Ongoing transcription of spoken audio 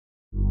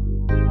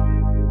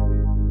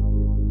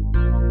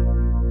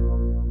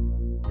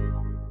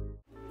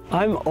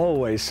I'm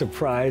always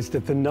surprised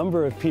at the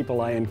number of people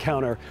I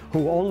encounter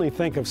who only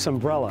think of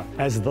Sunbrella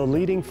as the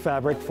leading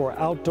fabric for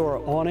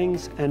outdoor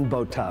awnings and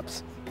boat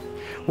tops.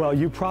 Well,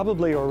 you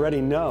probably already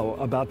know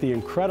about the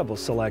incredible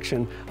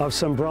selection of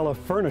Sunbrella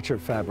furniture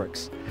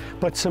fabrics.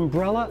 But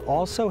Sunbrella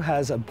also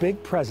has a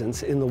big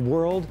presence in the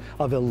world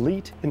of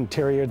elite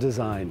interior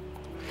design.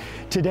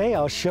 Today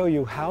I'll show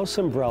you how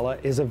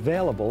Sunbrella is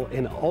available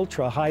in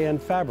ultra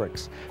high-end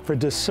fabrics for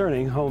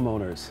discerning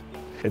homeowners.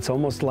 It's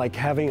almost like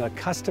having a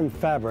custom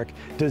fabric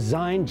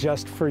designed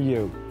just for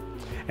you.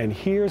 And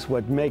here's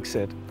what makes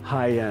it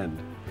high-end.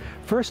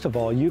 First of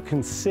all, you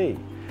can see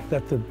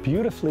that the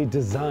beautifully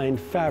designed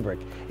fabric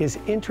is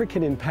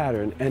intricate in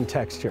pattern and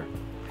texture.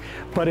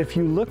 But if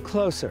you look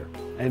closer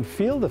and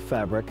feel the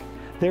fabric,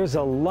 there's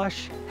a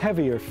lush,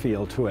 heavier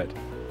feel to it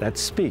that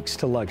speaks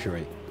to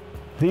luxury.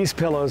 These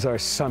pillows are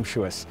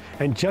sumptuous,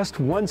 and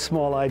just one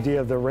small idea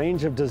of the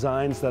range of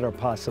designs that are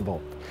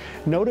possible.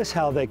 Notice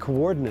how they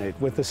coordinate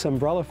with the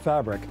Sunbrella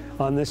fabric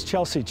on this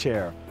Chelsea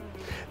chair.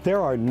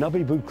 There are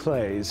nubby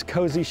bouclés,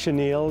 cozy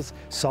chenilles,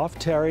 soft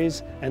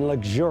terries, and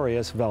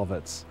luxurious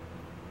velvets.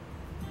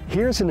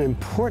 Here's an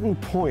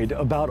important point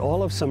about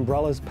all of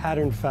Sunbrella's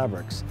patterned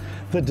fabrics.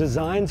 The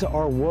designs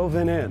are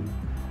woven in,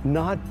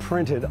 not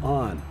printed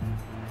on.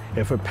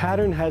 If a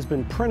pattern has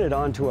been printed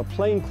onto a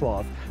plain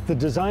cloth, the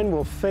design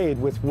will fade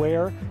with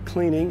wear,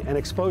 cleaning, and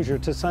exposure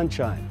to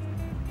sunshine.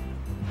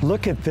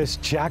 Look at this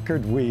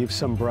jacquard weave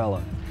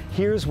Sunbrella.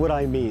 Here's what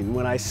I mean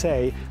when I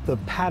say the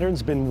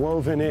pattern's been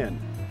woven in.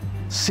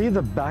 See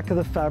the back of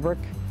the fabric?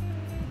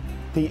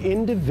 The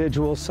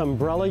individual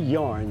Sunbrella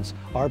yarns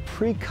are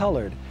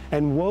pre-colored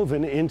and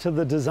woven into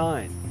the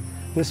design.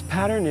 This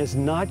pattern is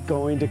not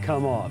going to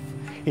come off.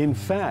 In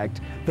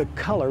fact, the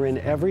color in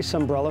every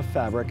Sunbrella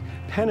fabric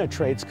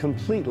penetrates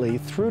completely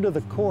through to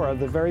the core of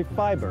the very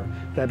fiber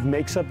that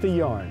makes up the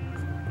yarn.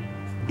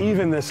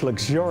 Even this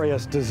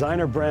luxurious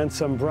designer brand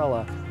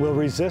Sunbrella will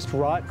resist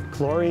rot,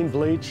 chlorine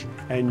bleach,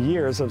 and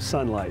years of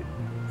sunlight.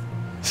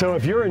 So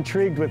if you're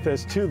intrigued with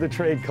this To The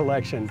Trade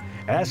collection,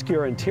 ask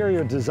your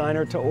interior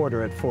designer to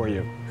order it for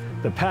you.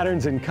 The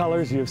patterns and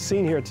colors you've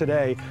seen here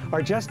today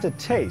are just a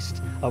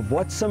taste of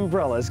what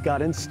Sunbrella's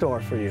got in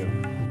store for you.